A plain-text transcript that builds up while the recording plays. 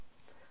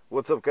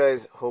What's up,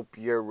 guys? Hope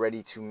you're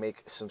ready to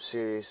make some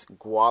serious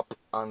guap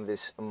on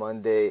this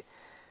Monday.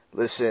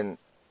 Listen,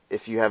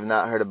 if you have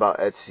not heard about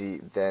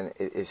Etsy, then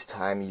it is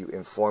time you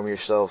inform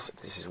yourself.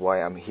 This is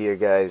why I'm here,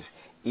 guys.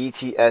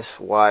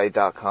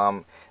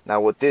 ETSY.com. Now,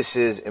 what this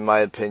is, in my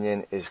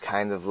opinion, is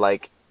kind of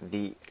like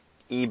the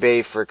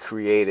eBay for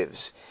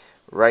creatives.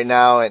 Right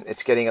now, and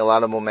it's getting a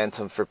lot of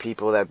momentum for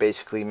people that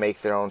basically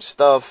make their own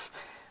stuff.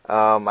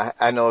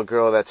 I know a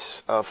girl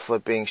that's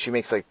flipping. She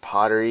makes like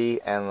pottery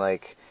and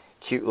like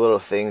cute little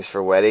things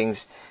for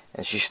weddings,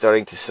 and she's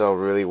starting to sell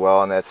really well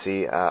on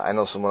Etsy. I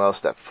know someone else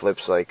that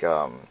flips like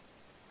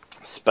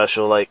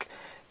special like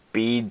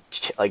bead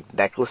like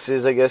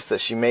necklaces, I guess, that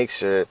she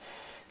makes, or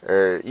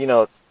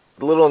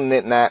little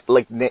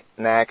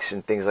knickknacks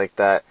and things like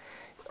that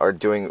are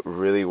doing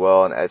really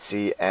well on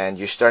Etsy, and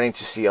you're starting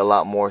to see a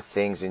lot more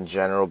things in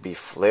general be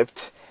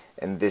flipped,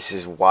 and this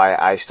is why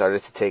I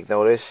started to take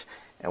notice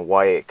and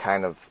why it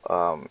kind of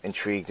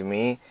intrigued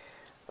me.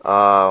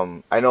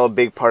 I know a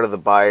big part of the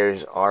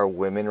buyers are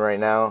women right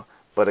now,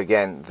 but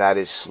again, that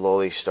is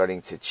slowly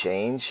starting to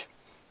change.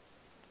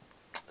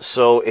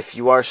 So if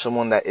you are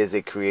someone that is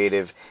a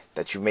creative,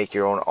 that you make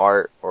your own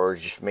art or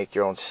just make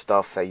your own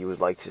stuff that you would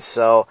like to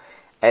sell,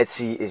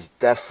 Etsy is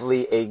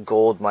definitely a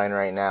gold mine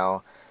right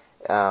now,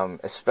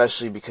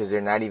 especially because they're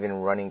not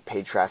even running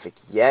paid traffic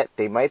yet.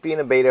 They might be in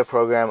a beta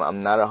program, I'm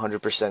not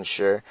 100%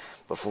 sure,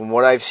 but from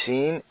what I've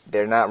seen,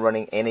 they're not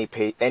running any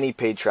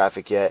paid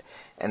traffic yet.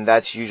 And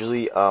that's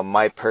usually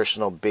my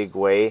personal big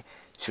way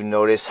to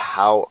notice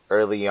how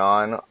early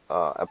on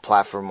a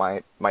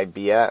platform might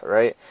be at,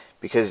 right?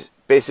 Because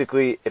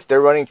basically, if they're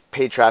running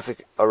paid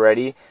traffic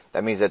already,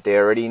 that means that they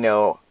already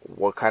know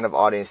what kind of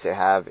audience they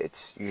have.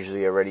 It's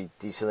usually already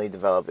decently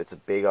developed. It's a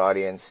big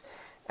audience,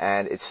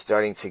 and it's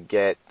starting to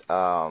get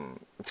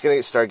it's going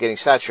to start getting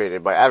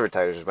saturated by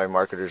advertisers, by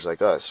marketers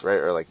like us, right,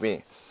 or like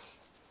me.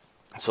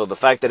 So the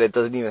fact that it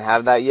doesn't even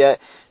have that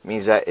yet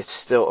means that it's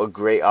still a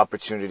great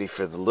opportunity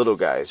for the little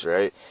guys,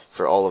 right?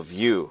 For all of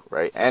you,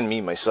 right? And me,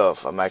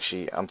 myself. I'm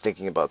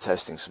thinking about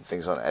testing some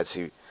things on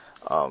Etsy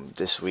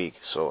this week.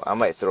 So I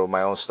might throw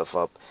my own stuff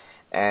up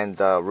and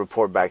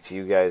report back to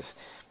you guys.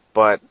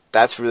 But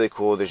that's really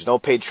cool. There's no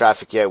paid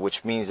traffic yet,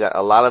 which means that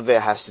a lot of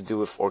it has to do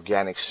with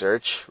organic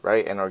search,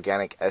 right? And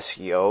organic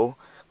SEO,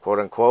 quote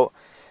unquote.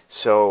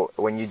 So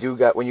when you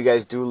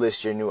guys do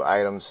list your new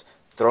items,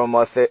 throw them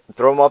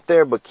up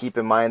there, but keep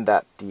in mind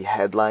that the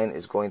headline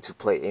is going to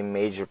play a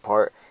major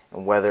part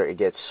in whether it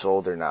gets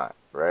sold or not,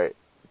 right?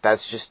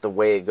 That's just the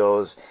way it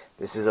goes.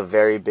 This is a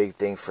very big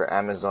thing for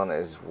Amazon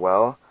as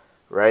well,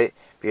 right?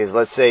 Because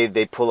let's say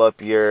they pull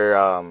up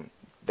your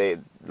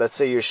let's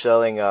say you're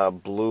selling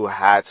blue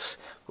hats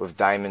with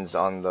diamonds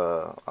on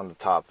the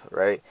top,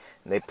 right?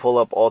 And they pull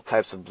up all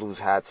types of blue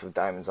hats with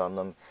diamonds on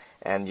them,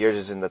 and yours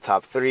is in the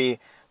top 3,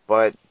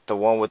 but the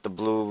one with the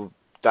blue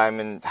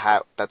diamond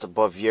hat that's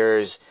above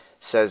yours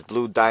says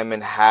blue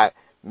diamond hat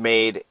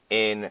made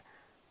in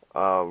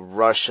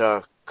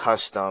Russia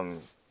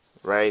custom,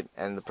 right?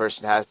 And the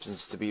person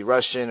happens to be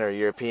Russian or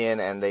European,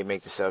 and they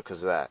make the sale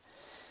because of that.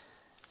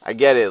 I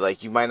get it,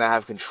 like, you might not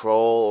have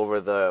control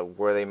over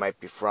where they might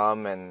be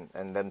from and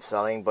them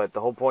selling, but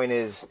the whole point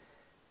is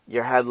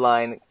your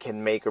headline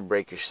can make or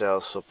break your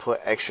sales. So put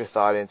extra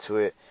thought into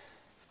it.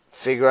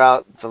 Figure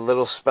out the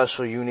little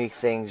special unique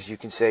things you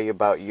can say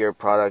about your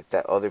product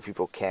that other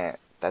people can't.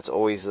 That's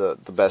always the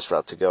best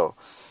route to go.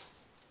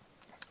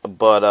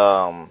 But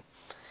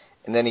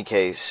in any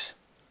case,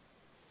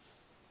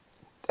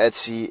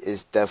 Etsy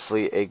is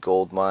definitely a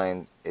gold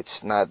mine.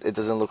 It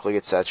doesn't look like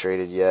it's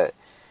saturated yet.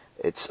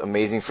 It's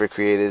amazing for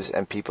creatives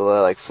and people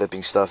that like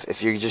flipping stuff.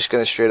 If you're just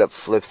gonna straight up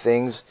flip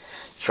things,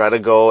 try to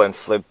go and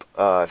flip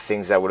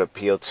things that would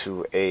appeal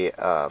to a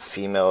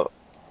female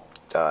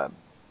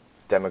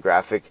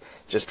demographic,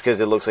 just because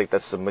it looks like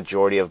that's the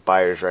majority of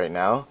buyers right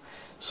now.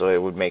 So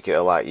it would make it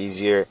a lot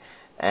easier.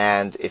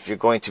 And if you're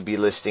going to be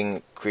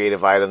listing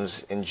creative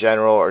items in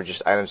general or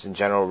just items in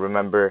general,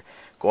 remember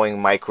going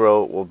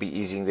micro will be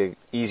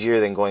easier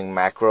than going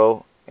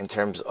macro in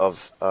terms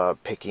of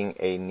picking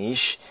a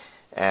niche.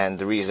 And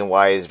the reason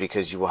why is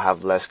because you will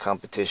have less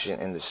competition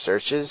in the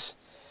searches,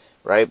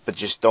 right? But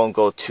just don't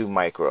go too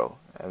micro.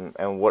 And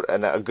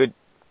a good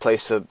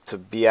place to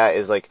be at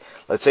is, like,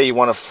 let's say you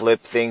want to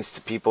flip things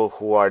to people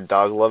who are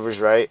dog lovers,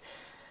 right?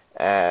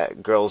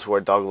 Girls who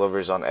are dog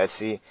lovers on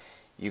Etsy.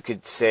 You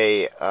could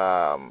say,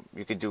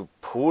 you could do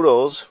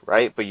poodles,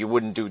 right? But you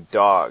wouldn't do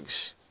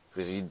dogs.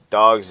 Because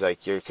dogs,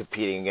 like, you're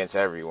competing against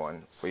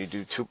everyone. When you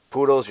do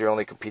poodles, you're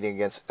only competing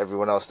against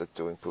everyone else that's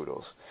doing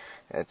poodles.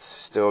 And it's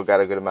still got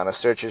a good amount of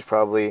searches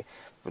probably,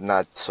 but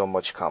not so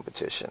much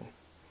competition.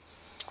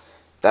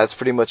 That's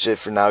pretty much it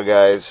for now,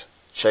 guys.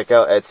 Check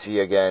out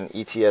Etsy again,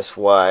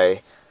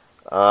 ETSY.com.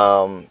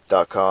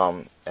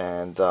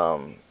 And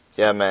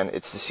yeah, man,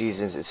 it's the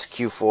seasons. It's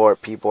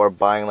Q4. People are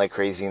buying like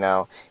crazy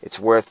now. It's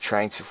worth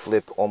trying to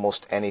flip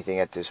almost anything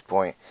at this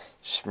point.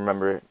 Just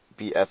remember,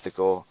 be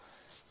ethical.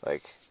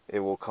 Like, it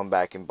will come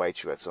back and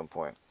bite you at some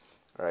point.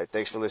 All right,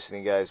 thanks for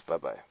listening, guys.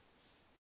 Bye-bye.